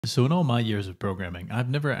So in all my years of programming, I've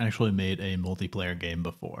never actually made a multiplayer game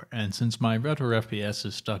before, and since my retro FPS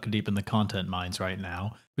is stuck deep in the content mines right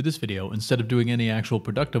now, for this video, instead of doing any actual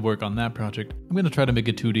productive work on that project, I'm going to try to make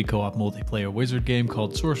a 2D co-op multiplayer wizard game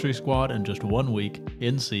called Sorcery Squad in just 1 week,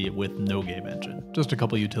 in C with no game engine, just a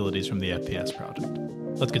couple utilities from the FPS project.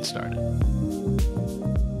 Let's get started.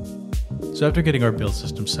 So after getting our build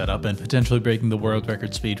system set up and potentially breaking the world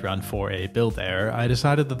record speedrun for a build error, I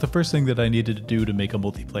decided that the first thing that I needed to do to make a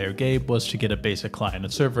multiplayer game was to get a basic client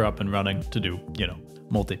and server up and running to do,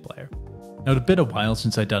 multiplayer. Now, it had been a while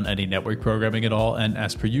since I'd done any network programming at all, and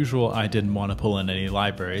as per usual, I didn't want to pull in any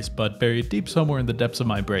libraries, but buried deep somewhere in the depths of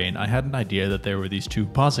my brain, I had an idea that there were these two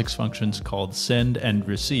POSIX functions called send and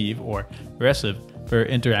receive, or reciv, for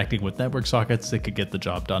interacting with network sockets that could get the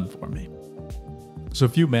job done for me. So a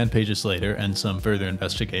few man pages later and some further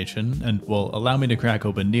investigation, and will allow me to crack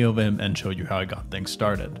open NeoVim and show you how I got things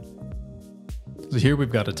started. So here we've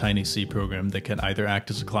got a tiny C program that can either act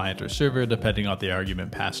as a client or server depending on the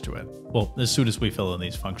argument passed to it. Well, as soon as we fill in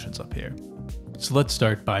these functions up here. So let's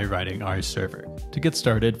start by writing our server. To get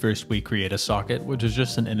started, first we create a socket, which is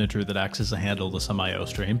just an integer that acts as a handle to some IO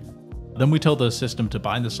stream. Then we tell the system to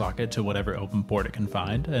bind the socket to whatever open port it can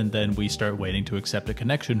find, and then we start waiting to accept a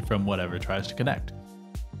connection from whatever tries to connect.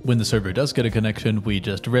 When the server does get a connection, we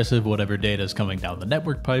just reciv whatever data is coming down the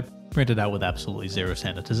network pipe, print it out with absolutely zero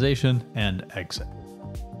sanitization, and exit.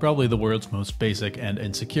 Probably the world's most basic and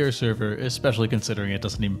insecure server, especially considering it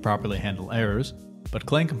doesn't even properly handle errors, but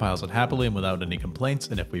Clang compiles it happily and without any complaints,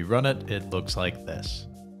 and if we run it, it looks like this.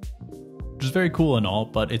 Which is very cool and all,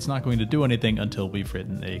 but it's not going to do anything until we've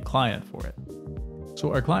written a client for it.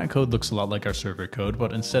 So our client code looks a lot like our server code,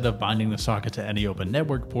 but instead of binding the socket to any open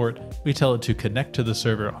network port, we tell it to connect to the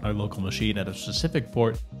server on our local machine at a specific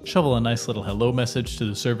port, shovel a nice little hello message to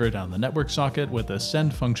the server down the network socket with a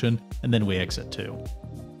send function, and then we exit too.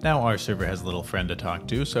 Now our server has a little friend to talk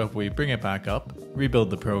to, so if we bring it back up, rebuild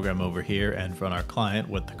the program over here and run our client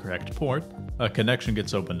with the correct port, a connection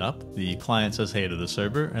gets opened up, the client says hey to the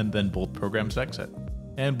server, and then both programs exit.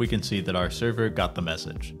 And we can see that our server got the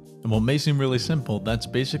message. And while it may seem really simple, that's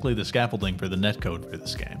basically the scaffolding for the netcode for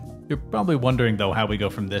this game. You're probably wondering though how we go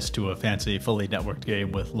from this to a fancy fully networked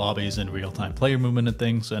game with lobbies and real-time player movement and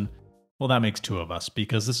things, and well, that makes two of us,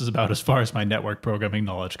 because this is about as far as my network programming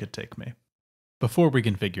knowledge could take me. Before we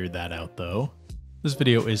can figure that out though, this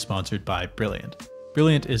video is sponsored by Brilliant.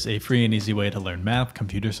 Brilliant is a free and easy way to learn math,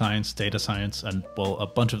 computer science, data science, and well, a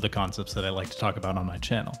bunch of the concepts that I like to talk about on my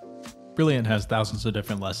channel. Brilliant has thousands of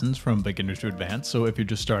different lessons from beginner to advanced, so if you're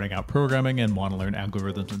just starting out programming and want to learn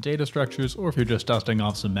algorithms and data structures, or if you're just dusting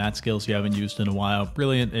off some math skills you haven't used in a while,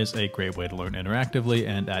 Brilliant is a great way to learn interactively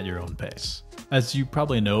and at your own pace. As you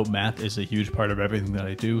probably know, math is a huge part of everything that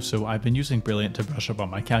I do, so I've been using Brilliant to brush up on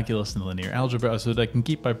my calculus and linear algebra so that I can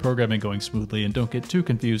keep my programming going smoothly and don't get too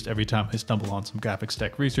confused every time I stumble on some graphics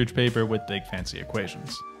tech research paper with big fancy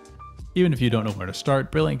equations. Even if you don't know where to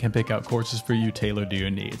start, Brilliant can pick out courses for you tailored to your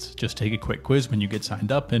needs. Just take a quick quiz when you get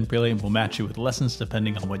signed up, and Brilliant will match you with lessons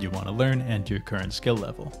depending on what you want to learn and your current skill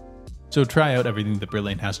level. So try out everything that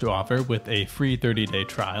Brilliant has to offer with a free 30-day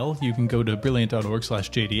trial. You can go to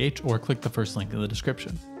brilliant.org/JDH or click the first link in the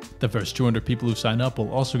description. The first 200 people who sign up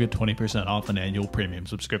will also get 20% off an annual premium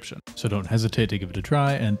subscription. So don't hesitate to give it a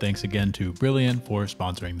try, and thanks again to Brilliant for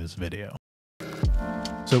sponsoring this video.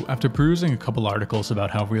 So after perusing a couple articles about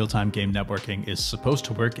how real-time game networking is supposed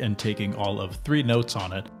to work and taking all of 3 notes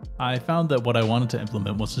on it, I found that what I wanted to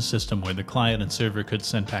implement was a system where the client and server could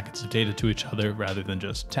send packets of data to each other rather than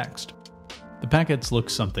just text. The packets look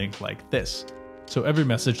something like this. So every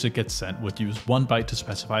message that gets sent would use 1 byte to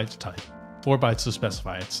specify its type, 4 bytes to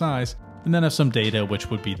specify its size, and then have some data which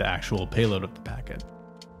would be the actual payload of the packet.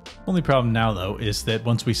 Only problem now though is that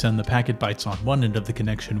once we send the packet bytes on one end of the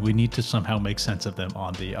connection, we need to somehow make sense of them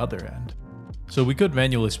on the other end. So we could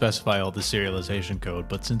manually specify all the serialization code,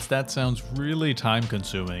 but since that sounds really time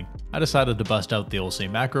consuming, I decided to bust out the old C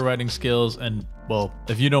macro writing skills, and well,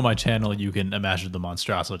 if you know my channel, you can imagine the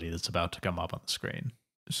monstrosity that's about to come up on the screen.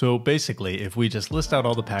 So basically, if we just list out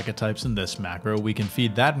all the packet types in this macro, we can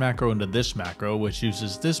feed that macro into this macro, which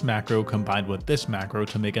uses this macro combined with this macro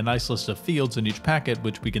to make a nice list of fields in each packet,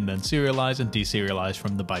 which we can then serialize and deserialize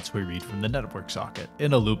from the bytes we read from the network socket,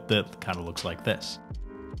 in a loop that kind of looks like this.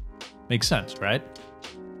 Makes sense, right?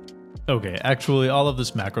 Okay, actually all of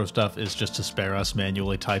this macro stuff is just to spare us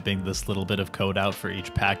manually typing this little bit of code out for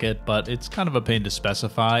each packet, but it's kind of a pain to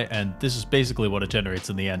specify, and this is basically what it generates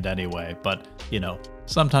in the end anyway, but,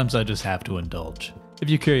 sometimes I just have to indulge. If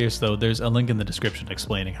you're curious though, there's a link in the description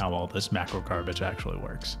explaining how all this macro garbage actually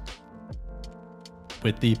works.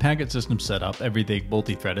 With the packet system set up, everything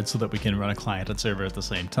multi-threaded so that we can run a client and server at the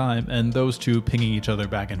same time, and those two pinging each other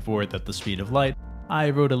back and forth at the speed of light, I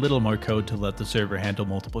wrote a little more code to let the server handle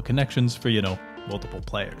multiple connections for, multiple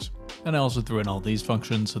players. And I also threw in all these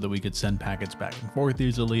functions so that we could send packets back and forth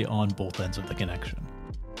easily on both ends of the connection.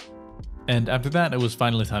 And after that, it was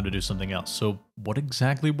finally time to do something else. So what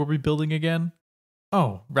exactly were we building again?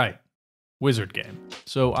 Oh, right. Wizard game.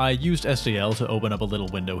 So I used SDL to open up a little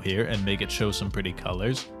window here and make it show some pretty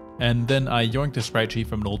colors. And then I yoinked a sprite sheet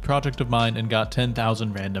from an old project of mine and got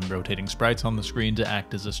 10,000 random rotating sprites on the screen to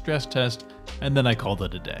act as a stress test, and then I called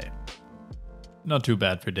it a day. Not too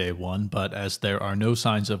bad for day one, but as there are no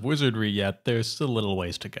signs of wizardry yet, there's still a little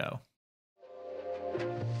ways to go.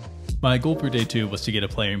 My goal for day 2 was to get a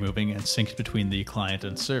player moving and synced between the client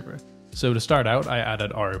and server. So to start out, I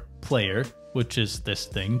added our player, which is this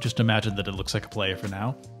thing, just imagine that it looks like a player for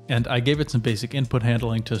now, and I gave it some basic input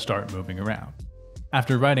handling to start moving around.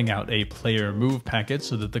 After writing out a player move packet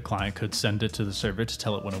so that the client could send it to the server to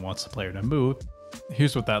tell it when it wants the player to move,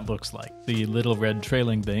 here's what that looks like. The little red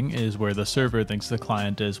trailing thing is where the server thinks the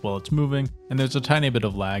client is while it's moving, and there's a tiny bit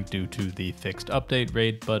of lag due to the fixed update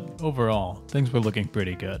rate, but overall, things were looking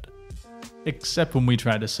pretty good. Except when we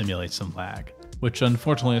tried to simulate some lag, which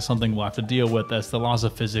unfortunately is something we'll have to deal with as the laws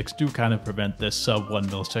of physics do kind of prevent this sub 1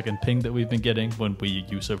 millisecond ping that we've been getting when we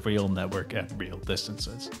use a real network at real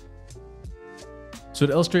distances. So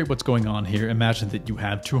to illustrate what's going on here, imagine that you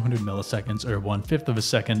have 200 milliseconds or 1/5 of a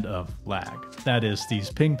second of lag. That is, these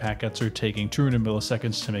ping packets are taking 200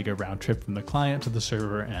 milliseconds to make a round trip from the client to the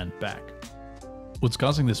server and back. What's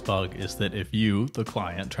causing this bug is that if you, the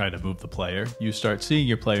client, try to move the player, you start seeing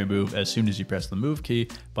your player move as soon as you press the move key,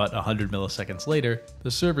 but 100 milliseconds later,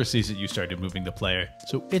 the server sees that you started moving the player,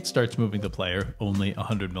 so it starts moving the player only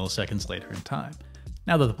 100 milliseconds later in time.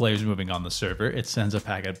 Now that the player is moving on the server, it sends a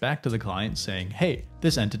packet back to the client saying, hey,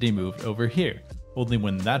 this entity moved over here. Only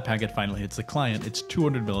when that packet finally hits the client, it's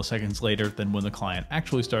 200 milliseconds later than when the client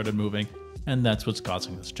actually started moving, and that's what's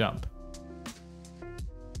causing this jump.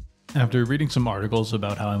 After reading some articles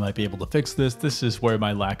about how I might be able to fix this, this is where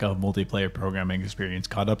my lack of multiplayer programming experience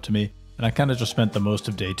caught up to me, and I kinda just spent the most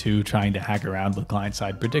of day 2 trying to hack around with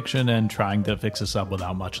client-side prediction and trying to fix this up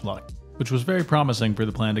without much luck, which was very promising for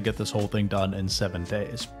the plan to get this whole thing done in 7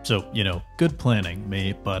 days. So, good planning,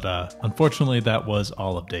 me, but unfortunately that was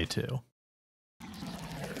all of day 2.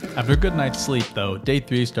 After a good night's sleep though, day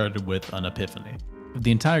 3 started with an epiphany. If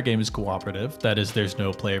the entire game is cooperative, that is, there's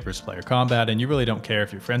no player versus player combat, and you really don't care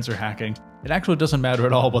if your friends are hacking, it actually doesn't matter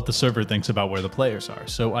at all what the server thinks about where the players are.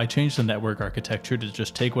 So I changed the network architecture to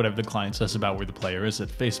just take whatever the client says about where the player is at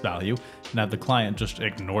face value, and have the client just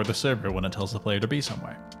ignore the server when it tells the player to be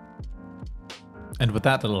somewhere. And with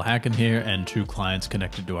that little hack in here and 2 clients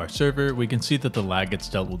connected to our server, we can see that the lag gets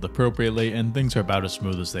dealt with appropriately and things are about as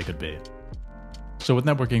smooth as they could be. So with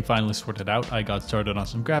networking finally sorted out, I got started on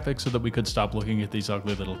some graphics so that we could stop looking at these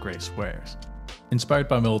ugly little gray squares. Inspired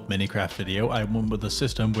by my old Minecraft video, I went with a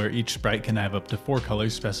system where each sprite can have up to 4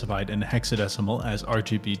 colors specified in hexadecimal as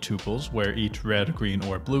RGB tuples, where each red, green,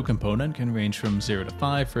 or blue component can range from 0 to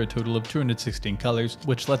 5 for a total of 216 colors,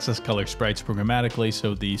 which lets us color sprites programmatically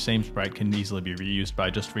so the same sprite can easily be reused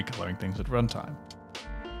by just recoloring things at runtime.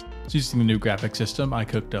 So using the new graphic system, I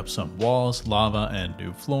cooked up some walls, lava, and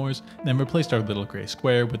new floors, then replaced our little gray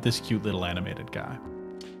square with this cute little animated guy.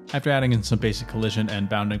 After adding in some basic collision and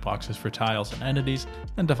bounding boxes for tiles and entities,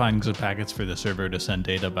 and defining some packets for the server to send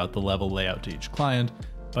data about the level layout to each client,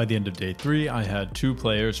 by the end of day 3 I had 2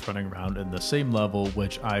 players running around in the same level,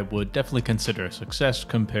 which I would definitely consider a success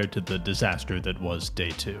compared to the disaster that was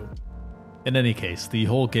day 2. In any case, the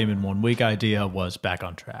whole game in 1 week idea was back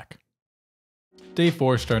on track. Day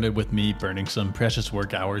 4 started with me burning some precious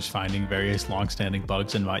work hours finding various long-standing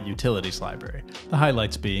bugs in my utilities library, the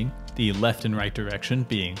highlights being the left and right direction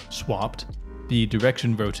being swapped, the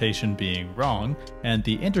direction rotation being wrong, and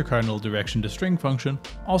the intercardinal direction to string function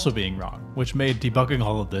also being wrong, which made debugging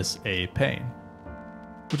all of this a pain.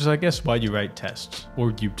 Which is I guess why you write tests,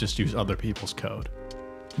 or you just use other people's code.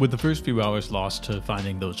 With the first few hours lost to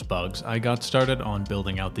finding those bugs, I got started on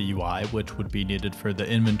building out the UI, which would be needed for the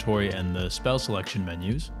inventory and the spell selection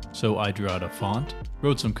menus. So I drew out a font,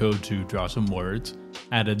 wrote some code to draw some words,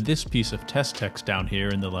 added this piece of test text down here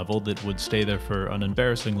in the level that would stay there for an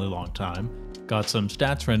embarrassingly long time, got some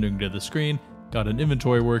stats rendering to the screen, got an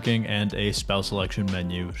inventory working, and a spell selection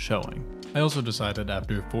menu showing. I also decided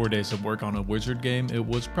after 4 days of work on a wizard game, it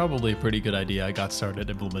was probably a pretty good idea I got started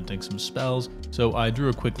implementing some spells, so I drew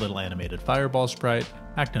a quick little animated fireball sprite,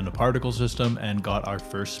 hacked in a particle system, and got our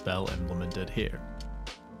first spell implemented here.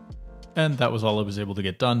 And that was all I was able to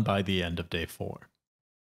get done by the end of day 4.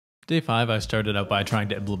 Day 5, I started out by trying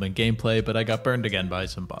to implement gameplay, but I got burned again by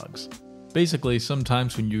some bugs. Basically,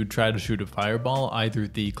 sometimes when you try to shoot a fireball, either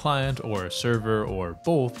the client or a server or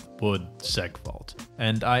both would segfault,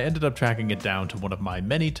 and I ended up tracking it down to one of my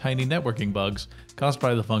many tiny networking bugs caused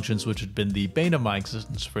by the functions which had been the bane of my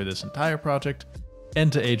existence for this entire project, N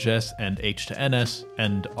to HS and H to NS,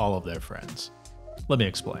 and all of their friends. Let me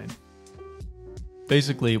explain.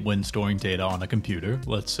 Basically, when storing data on a computer,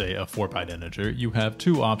 let's say a 4-byte integer, you have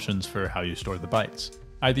two options for how you store the bytes.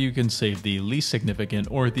 Either you can save the least significant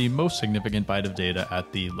or the most significant byte of data at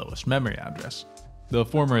the lowest memory address. The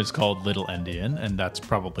former is called little endian, and that's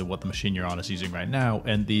probably what the machine you're on is using right now,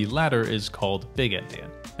 and the latter is called big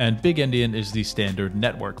endian. And big endian is the standard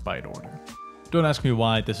network byte order. Don't ask me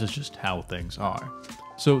why, this is just how things are.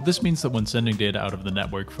 So this means that when sending data out of the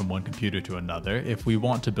network from one computer to another, if we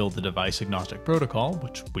want to build the device agnostic protocol,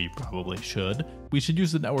 which we probably should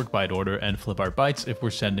use the network byte order and flip our bytes if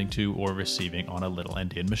we're sending to or receiving on a little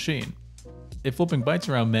endian machine. If flipping bytes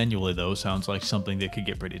around manually though sounds like something that could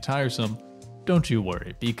get pretty tiresome, don't you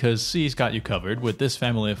worry, because C's got you covered with this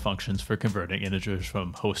family of functions for converting integers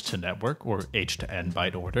from host to network, or H to N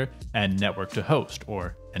byte order, and network to host,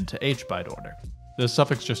 or N to H byte order. The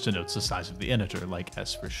suffix just denotes the size of the integer, like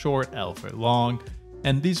S for short, L for long,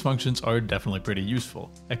 and these functions are definitely pretty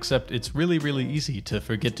useful, except it's really easy to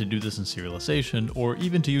forget to do this in serialization, or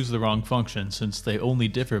even to use the wrong function since they only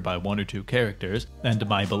differ by 1 or 2 characters, and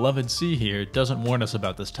my beloved C here doesn't warn us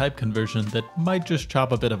about this type conversion that might just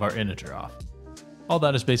chop a bit of our integer off. All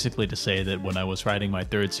that is basically to say that when I was writing my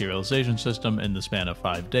 3rd serialization system in the span of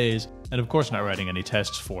 5 days, and of course not writing any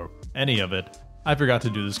tests for any of it, I forgot to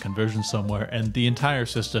do this conversion somewhere, and the entire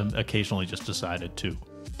system occasionally just decided to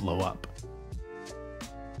blow up.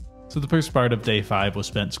 So the first part of day 5 was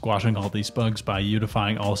spent squashing all these bugs by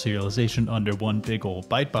unifying all serialization under one big ol'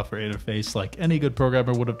 byte buffer interface like any good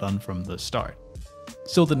programmer would have done from the start.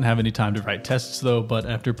 Still didn't have any time to write tests though, but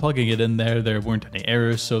after plugging it in there weren't any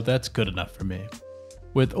errors, so that's good enough for me.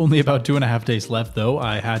 With only about 2.5 days left though,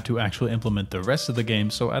 I had to actually implement the rest of the game,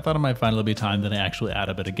 so I thought it might finally be time that I actually add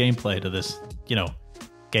a bit of gameplay to this,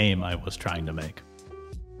 game I was trying to make.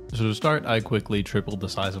 So to start, I quickly tripled the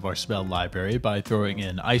size of our spell library by throwing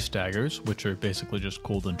in ice daggers, which are basically just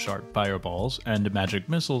cold and sharp fireballs, and magic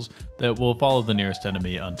missiles that will follow the nearest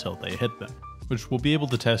enemy until they hit them, which we'll be able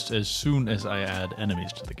to test as soon as I add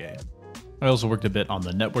enemies to the game. I also worked a bit on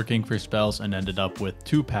the networking for spells and ended up with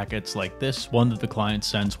 2 packets like this, one that the client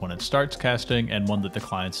sends when it starts casting and one that the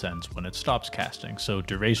client sends when it stops casting, so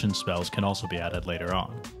duration spells can also be added later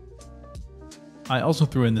on. I also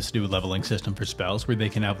threw in this new leveling system for spells where they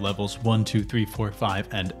can have levels 1, 2, 3, 4, 5,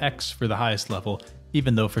 and X for the highest level,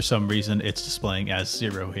 even though for some reason it's displaying as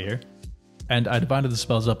 0 here. And I divided the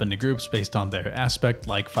spells up into groups based on their aspect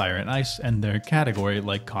like fire and ice, and their category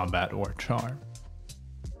like combat or charm.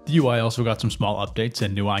 The UI also got some small updates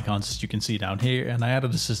and new icons as you can see down here, and I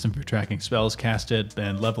added a system for tracking spells casted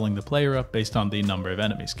and leveling the player up based on the number of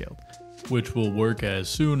enemies killed, which will work as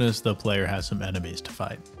soon as the player has some enemies to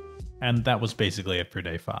fight. And that was basically it for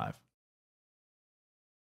day 5.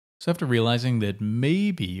 So after realizing that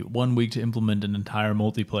maybe 1 week to implement an entire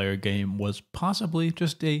multiplayer game was possibly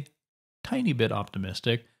just a tiny bit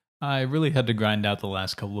optimistic, I really had to grind out the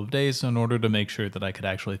last couple of days in order to make sure that I could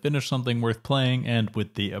actually finish something worth playing and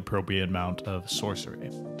with the appropriate amount of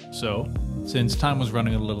sorcery. So, since time was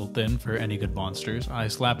running a little thin for any good monsters, I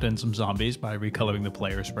slapped in some zombies by recoloring the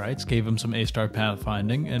player sprites, gave them some A-star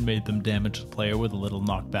pathfinding, and made them damage the player with a little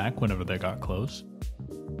knockback whenever they got close.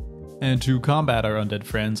 And to combat our undead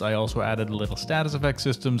friends, I also added a little status effect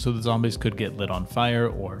system so the zombies could get lit on fire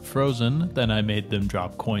or frozen, then I made them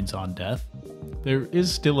drop coins on death. There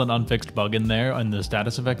is still an unfixed bug in there in the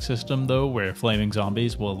status effect system though, where flaming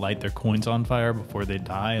zombies will light their coins on fire before they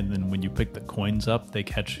die, and then when you pick the coins up, they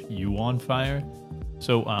catch you on fire.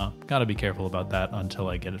 So gotta be careful about that until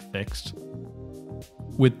I get it fixed.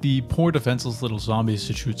 With the poor defenseless little zombies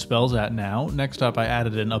to shoot spells at now, next up I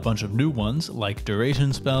added in a bunch of new ones like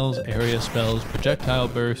duration spells, area spells, projectile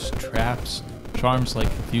bursts, traps, charms like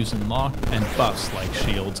confuse and lock, and buffs like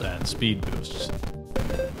shields and speed boosts.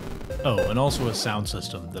 Oh, and also a sound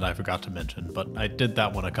system that I forgot to mention, but I did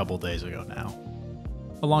that one a couple days ago now.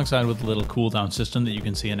 Alongside with the little cooldown system that you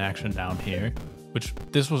can see in action down here, which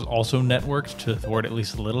this was also networked to thwart at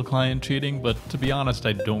least a little client cheating, but to be honest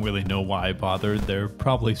I don't really know why I bothered. There are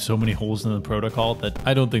probably so many holes in the protocol that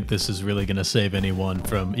I don't think this is really going to save anyone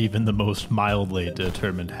from even the most mildly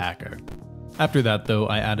determined hacker. After that though,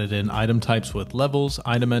 I added in item types with levels,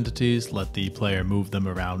 item entities, let the player move them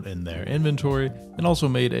around in their inventory, and also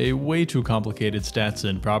made a way too complicated stats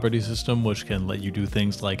and property system which can let you do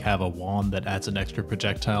things like have a wand that adds an extra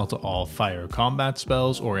projectile to all fire combat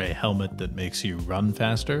spells or a helmet that makes you run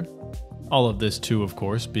faster. All of this too, of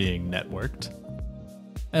course, being networked.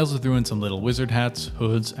 I also threw in some little wizard hats,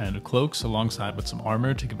 hoods, and cloaks alongside with some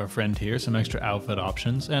armor to give our friend here some extra outfit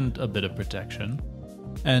options and a bit of protection.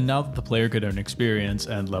 And now that the player could earn experience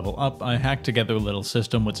and level up, I hacked together a little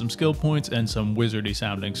system with some skill points and some wizardy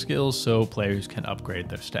sounding skills so players can upgrade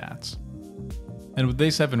their stats. And with day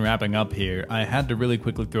 7 wrapping up here, I had to really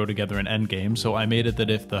quickly throw together an endgame, so I made it that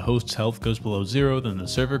if the host's health goes below 0, then the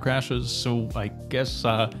server crashes, so I guess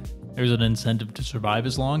there's an incentive to survive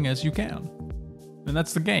as long as you can. And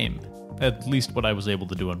that's the game, at least what I was able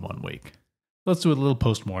to do in 1 week. Let's do a little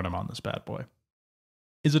post-mortem on this bad boy.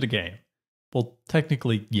 Is it a game? Well,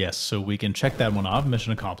 technically, yes, so we can check that one off.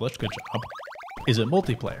 Mission accomplished, good job. Is it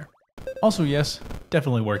multiplayer? Also yes,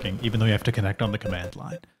 definitely working, even though you have to connect on the command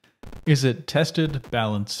line. Is it tested,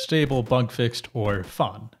 balanced, stable, bug fixed, or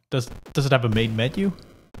fun? Does it have a main menu?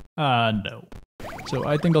 No. So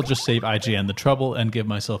I think I'll just save IGN the trouble and give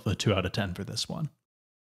myself a 2 out of 10 for this one.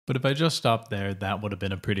 But if I just stopped there, that would have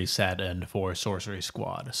been a pretty sad end for Sorcery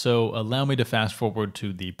Squad. So allow me to fast forward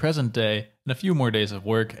to the present day and a few more days of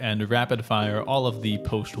work and rapid fire all of the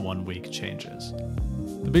post 1 week changes.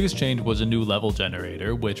 The biggest change was a new level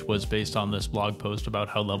generator, which was based on this blog post about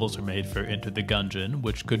how levels are made for Enter the Gungeon,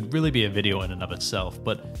 which could really be a video in and of itself,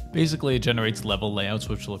 but basically it generates level layouts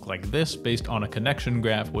which look like this based on a connection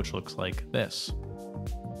graph which looks like this.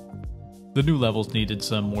 The new levels needed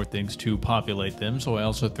some more things to populate them, so I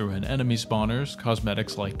also threw in enemy spawners,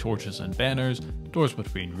 cosmetics like torches and banners, doors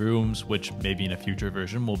between rooms, which maybe in a future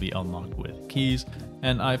version will be unlocked with keys,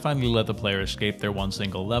 and I finally let the player escape their one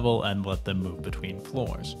single level and let them move between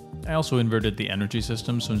floors. I also inverted the energy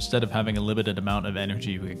system, so instead of having a limited amount of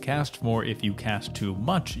energy you could cast for, if you cast too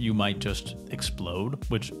much, you might just explode,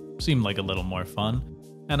 which seemed like a little more fun.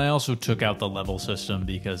 And I also took out the level system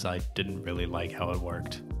because I didn't really like how it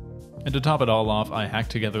worked. And to top it all off, I hacked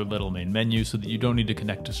together a little main menu so that you don't need to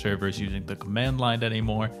connect to servers using the command line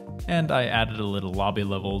anymore, and I added a little lobby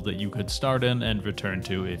level that you could start in and return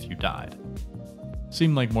to if you died.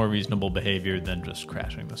 Seemed like more reasonable behavior than just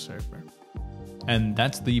crashing the server. And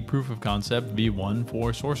that's the proof of concept V1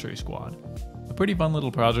 for Sorcery Squad. A pretty fun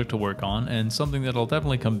little project to work on, and something that I'll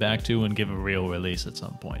definitely come back to and give a real release at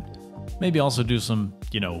some point. Maybe also do some,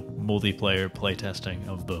 multiplayer playtesting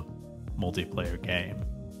of the multiplayer game.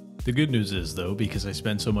 The good news is though, because I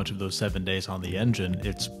spent so much of those 7 days on the engine,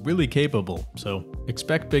 it's really capable, so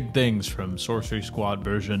expect big things from Sorcery Squad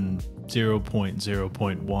version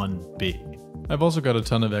 0.0.1b. I've also got a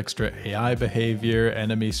ton of extra AI behavior,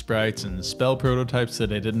 enemy sprites, and spell prototypes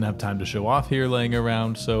that I didn't have time to show off here laying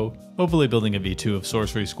around, so hopefully building a V2 of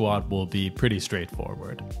Sorcery Squad will be pretty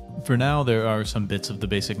straightforward. For now, there are some bits of the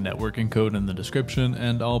basic networking code in the description,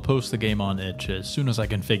 and I'll post the game on itch as soon as I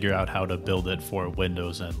can figure out how to build it for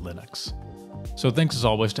Windows and Linux. So thanks as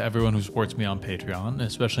always to everyone who supports me on Patreon,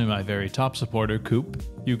 especially my very top supporter, Coop.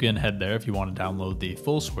 You can head there if you want to download the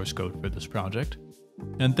full source code for this project.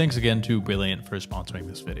 And thanks again to Brilliant for sponsoring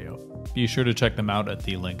this video. Be sure to check them out at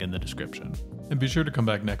the link in the description. And be sure to come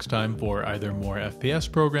back next time for either more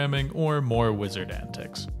FPS programming or more wizard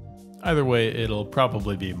antics. Either way, it'll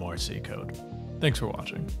probably be more C code. Thanks for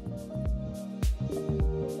watching.